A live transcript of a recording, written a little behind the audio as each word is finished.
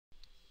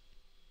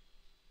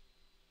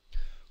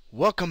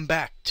Welcome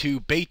back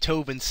to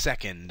Beethoven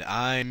Second.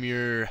 I'm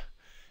your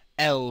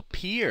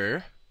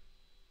LPer.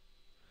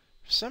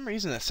 For some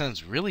reason that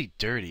sounds really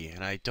dirty,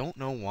 and I don't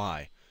know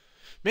why.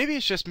 Maybe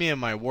it's just me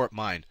and my warped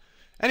mind.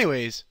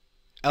 Anyways,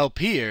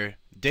 LPer,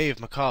 Dave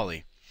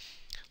McCauley.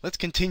 Let's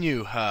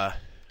continue our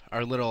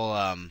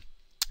little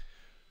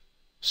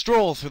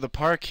stroll through the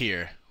park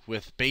here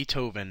with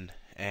Beethoven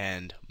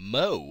and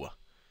Mo.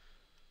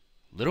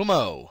 Little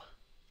Mo.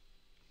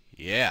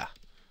 Yeah.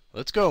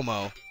 Let's go,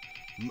 Mo.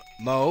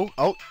 Mo.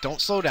 Oh, don't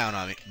slow down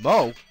on me.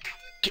 Mo.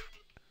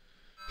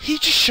 He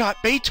just shot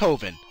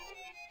Beethoven.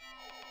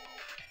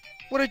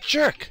 What a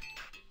jerk.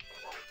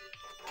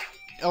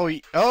 Oh,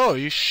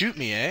 you shoot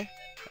me, eh?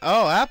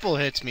 Oh, apple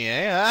hits me,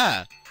 eh?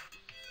 Ah.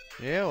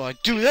 Yeah, well, I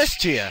do this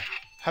to you.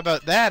 How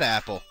about that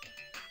apple?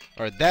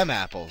 Or them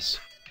apples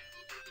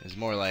is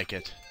more like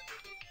it.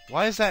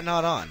 Why is that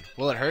not on?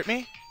 Will it hurt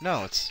me?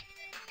 No, it's...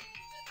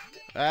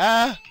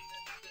 Ah!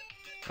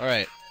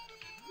 Alright.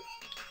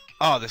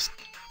 Oh, this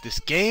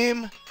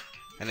game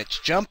and its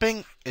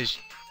jumping is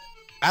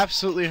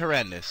absolutely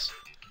horrendous.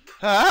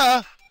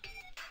 Ah!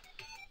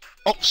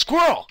 Oh,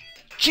 squirrel!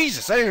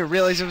 Jesus, I didn't even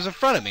realize it was in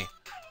front of me.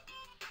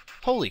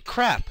 Holy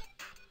crap.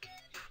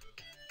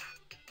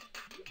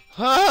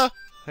 Ah!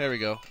 There we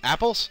go.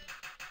 Apples?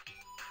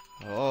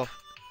 Oh.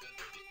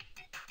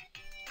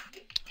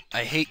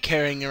 I hate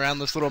carrying around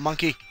this little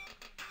monkey.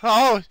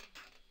 Oh!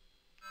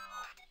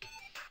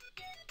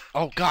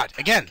 Oh, God,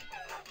 again!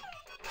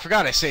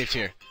 Forgot I saved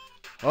here.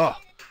 Oh.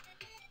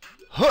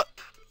 Huh.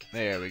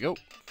 There we go.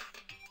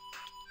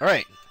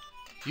 Alright.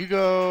 You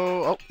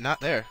go... Oh, not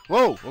there.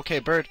 Whoa! Okay,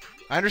 bird.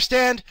 I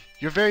understand.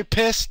 You're very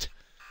pissed.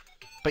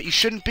 But you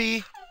shouldn't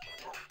be.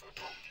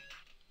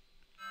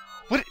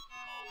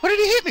 What did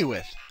he hit me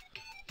with?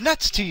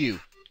 Nuts to you.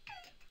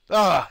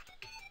 Ah.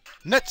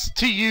 Nuts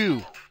to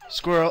you,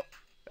 squirrel.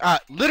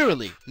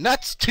 Literally.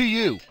 Nuts to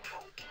you.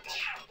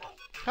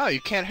 Oh, you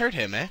can't hurt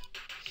him, eh?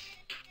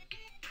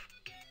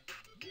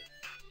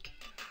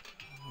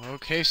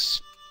 Okay,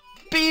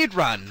 speed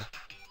run.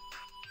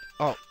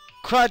 Oh,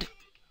 crud.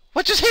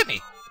 What just hit me?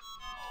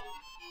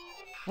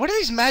 What are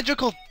these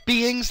magical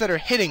beings that are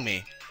hitting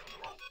me?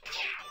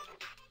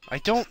 I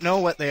don't know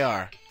what they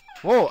are.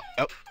 Whoa.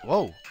 Oh,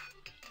 whoa.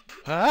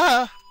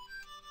 Ah.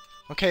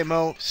 Okay,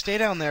 Mo, stay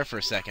down there for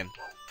a second.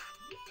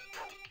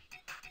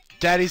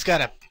 Daddy's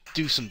gotta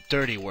do some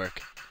dirty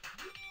work.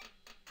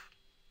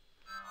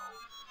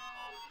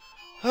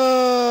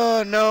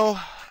 Oh, no.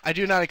 I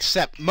do not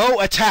accept. Mo,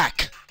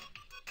 attack!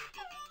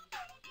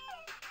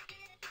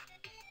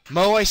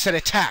 Mo, I said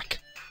attack.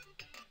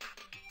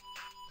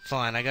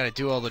 Fine, I gotta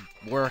do all the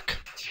work.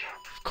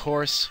 Of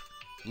course.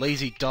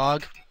 Lazy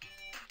dog.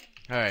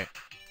 Alright.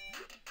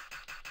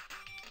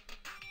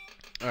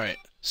 Alright.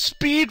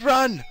 Speed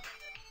run!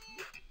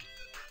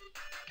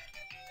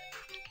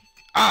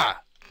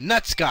 Ah!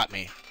 Nuts got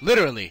me.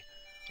 Literally.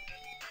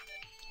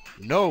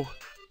 No.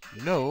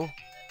 No.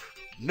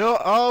 No.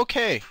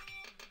 Okay.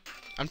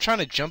 I'm trying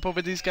to jump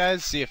over these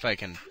guys, see if I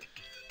can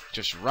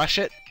just rush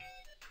it.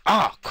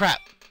 Ah, crap.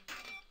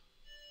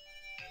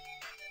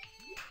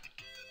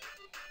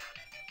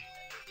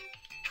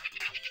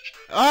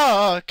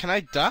 Oh, can I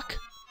duck?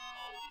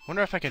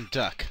 Wonder if I can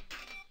duck.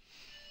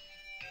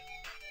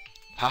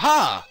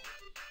 Haha!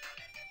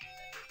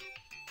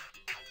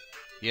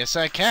 Yes,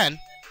 I can.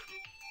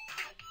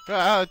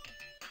 Oh,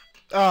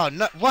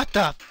 no, what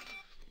the?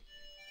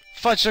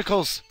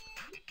 Fudgesicles!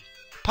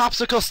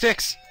 Popsicle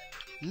sticks!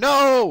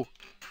 No!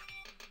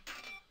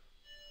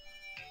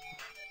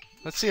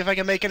 Let's see if I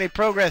can make any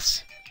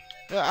progress.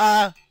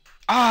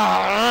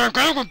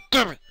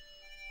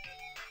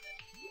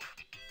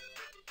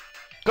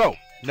 Go!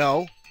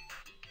 No.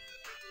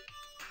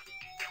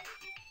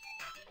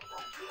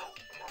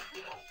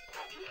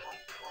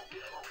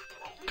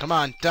 Come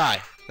on,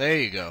 die. There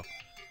you go.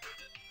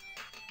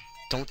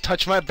 Don't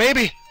touch my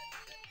baby!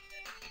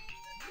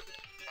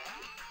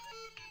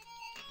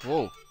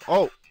 Whoa.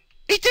 Oh!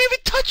 He didn't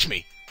even touch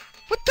me!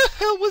 What the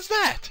hell was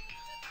that?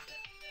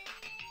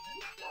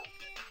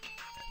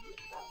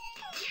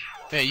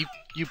 Hey,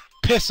 you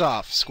piss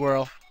off,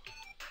 squirrel.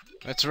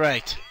 That's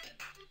right.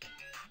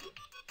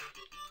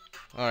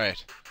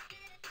 Alright.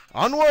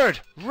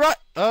 Onward!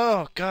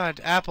 Oh, God,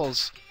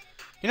 apples.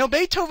 You know,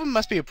 Beethoven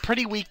must be a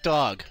pretty weak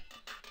dog.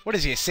 What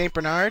is he, a Saint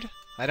Bernard?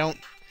 I don't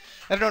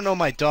know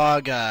my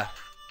dog,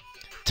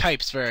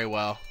 types very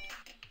well.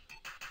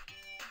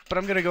 But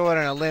I'm gonna go out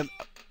on a limb.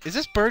 Is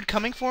this bird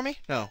coming for me?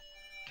 No.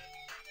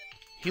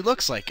 He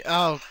looks like...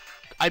 Oh,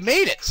 I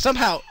made it!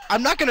 Somehow!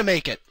 I'm not gonna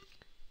make it!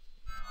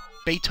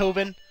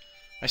 Beethoven,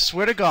 I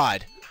swear to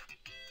God.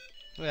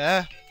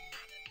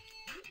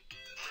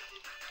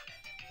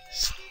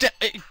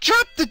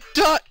 Drop the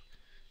dot!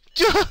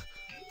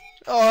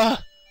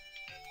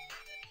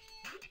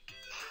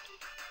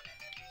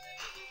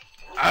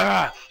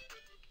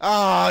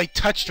 Oh, he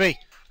touched me!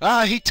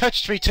 He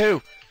touched me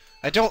too!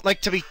 I don't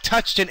like to be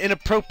touched in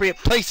inappropriate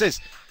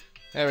places!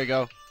 There we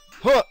go.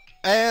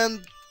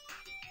 And...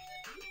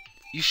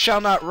 You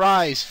shall not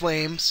rise,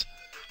 flames.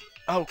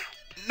 Oh,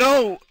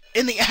 no!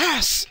 In the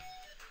ass!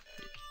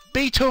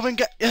 Beethoven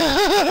got...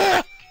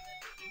 I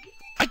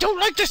don't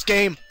like this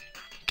game!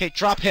 Okay,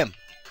 drop him.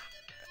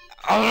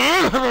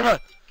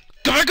 Go!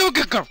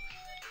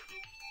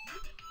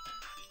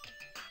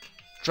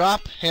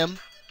 Drop him.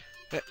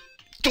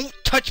 Don't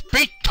touch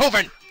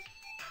Beethoven!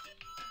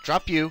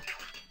 Drop you.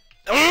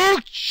 Oh!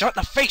 Shot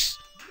in the face!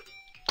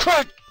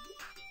 Crap!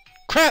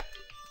 Crap!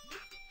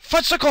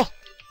 Fudsicle!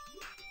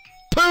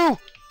 Poo!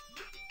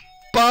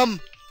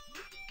 Bum!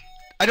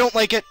 I don't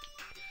like it.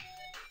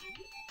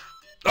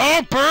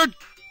 Oh, bird!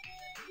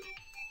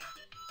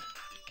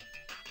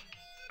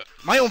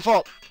 My own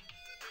fault.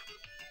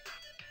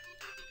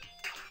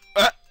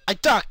 I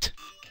ducked.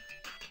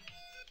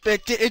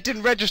 It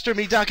didn't register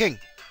me ducking.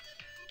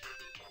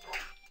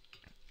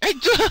 Hey,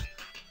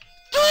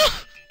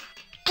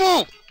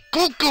 go!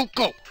 Go, go,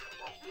 go!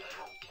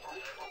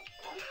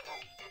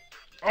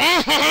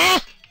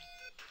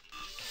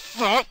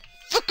 Fuck!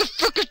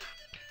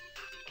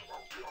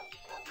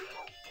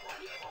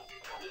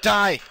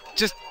 Die!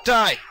 Just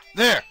die!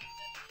 There!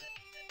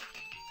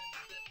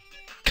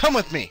 Come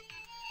with me!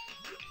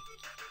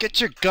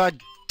 Get your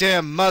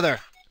goddamn mother!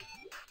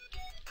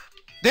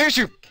 There's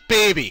your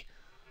baby!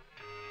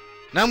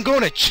 Now I'm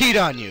going to cheat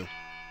on you!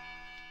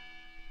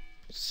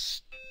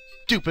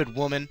 Stupid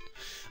woman.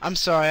 I'm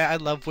sorry, I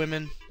love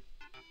women.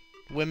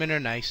 Women are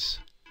nice.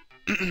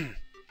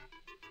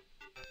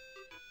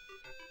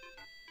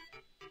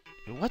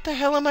 What the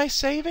hell am I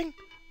saving?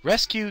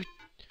 Rescue...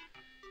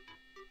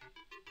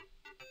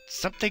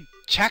 something...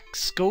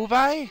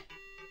 Chakskovai?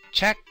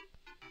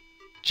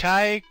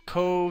 Tchaikovsky.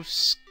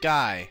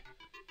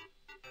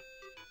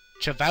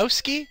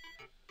 Chavowski?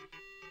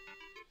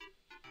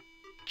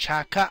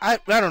 I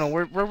don't know.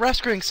 We're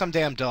rescuing some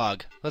damn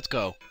dog. Let's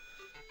go.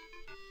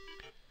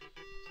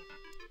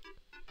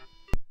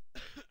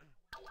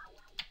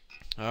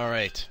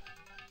 Alright.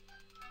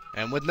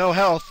 And with no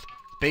health,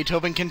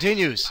 Beethoven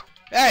continues.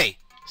 Hey!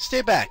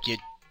 Stay back, you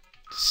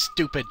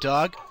stupid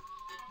dog.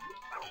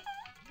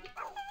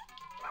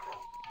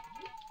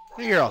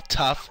 You're all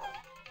tough.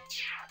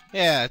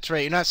 Yeah, that's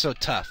right. You're not so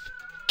tough.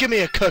 Give me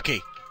a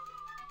cookie.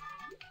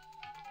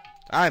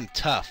 I'm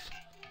tough.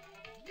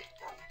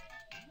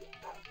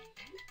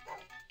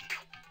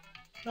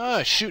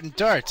 Oh, shooting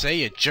darts, eh,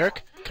 you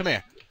jerk? Come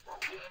here.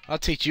 I'll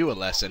teach you a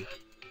lesson.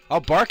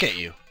 I'll bark at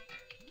you.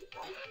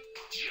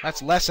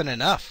 That's lesson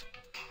enough.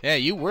 Yeah,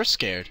 you were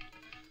scared.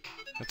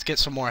 Let's get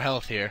some more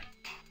health here.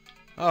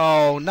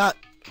 Oh, not...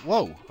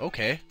 Whoa,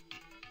 okay.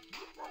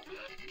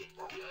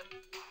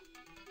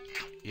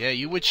 Yeah,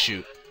 you would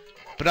shoot.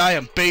 But I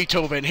am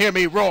Beethoven, hear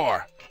me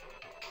roar!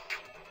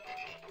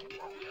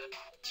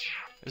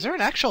 Is there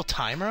an actual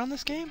timer on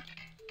this game?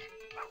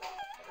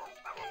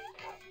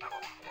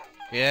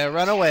 Yeah,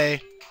 run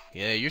away.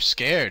 Yeah, you're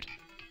scared.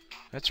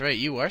 That's right,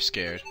 you are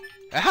scared.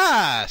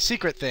 Aha!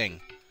 Secret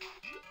thing.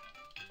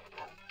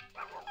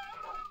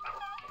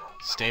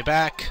 Stay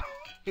back.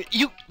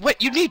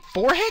 What, you need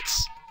 4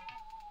 hits?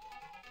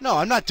 No,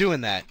 I'm not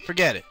doing that.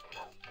 Forget it.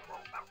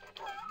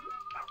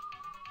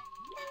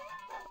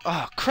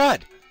 Oh,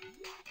 crud!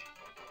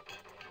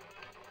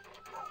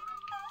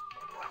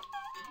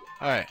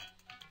 Alright.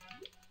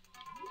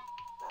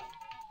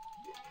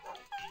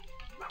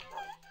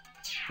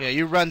 Yeah,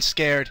 you run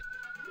scared.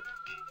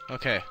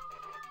 Okay.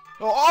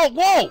 Oh,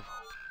 whoa!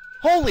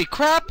 Holy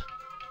crap!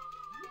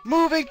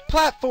 Moving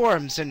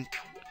platforms and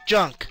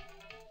junk.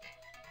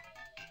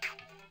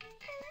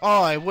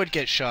 Oh, I would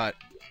get shot.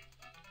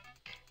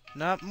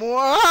 Not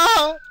more.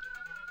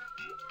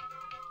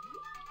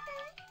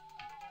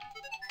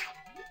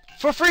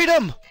 For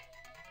freedom!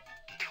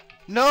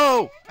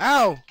 No!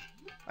 Ow!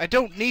 I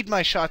don't need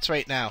my shots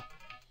right now.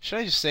 Should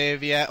I just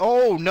save? Yeah.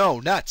 Oh, no.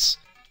 Nuts.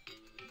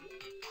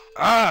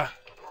 Ah!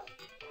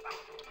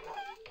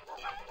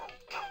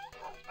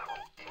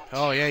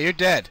 Oh, yeah, you're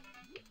dead.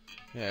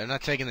 Yeah, I'm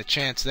not taking the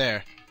chance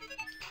there.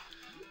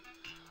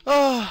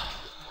 Oh.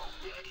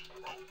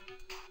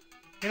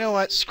 You know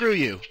what? Screw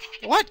you.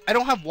 What? I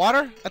don't have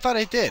water? I thought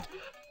I did.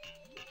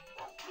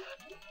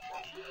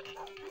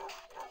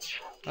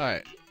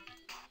 Alright.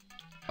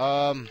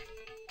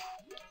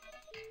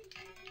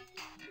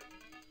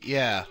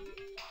 Yeah.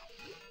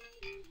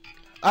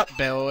 Up,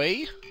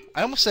 boy.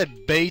 I almost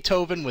said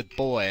Beethoven with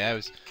boy. I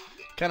was...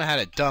 kind of had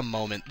a dumb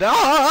moment.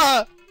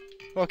 Ah!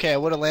 Okay, I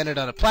would have landed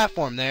on a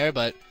platform there,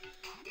 but...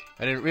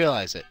 I didn't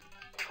realize it.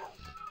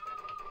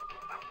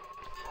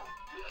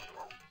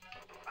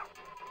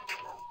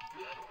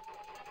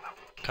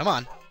 Come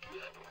on.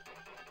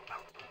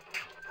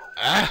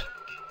 Ah!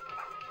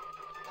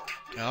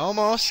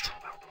 Almost.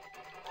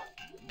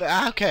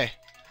 Okay.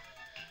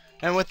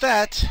 And with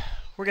that,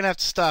 we're gonna have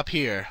to stop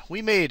here.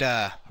 We made,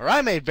 or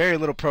I made very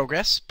little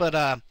progress, but,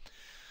 I'm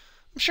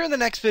sure in the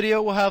next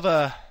video we'll have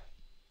a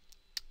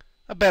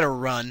better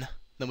run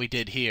than we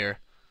did here.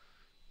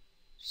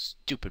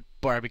 Stupid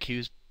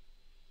barbecues,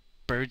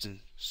 birds,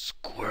 and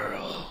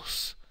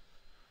squirrels.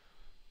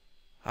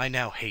 I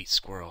now hate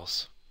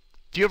squirrels.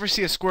 If you ever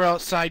see a squirrel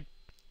outside,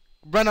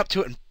 run up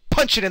to it and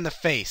punch it in the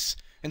face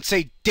and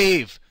say,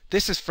 Dave,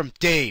 this is from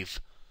Dave.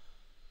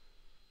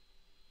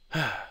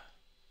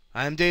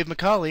 I'm Dave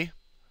McCauley.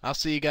 I'll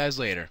see you guys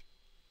later.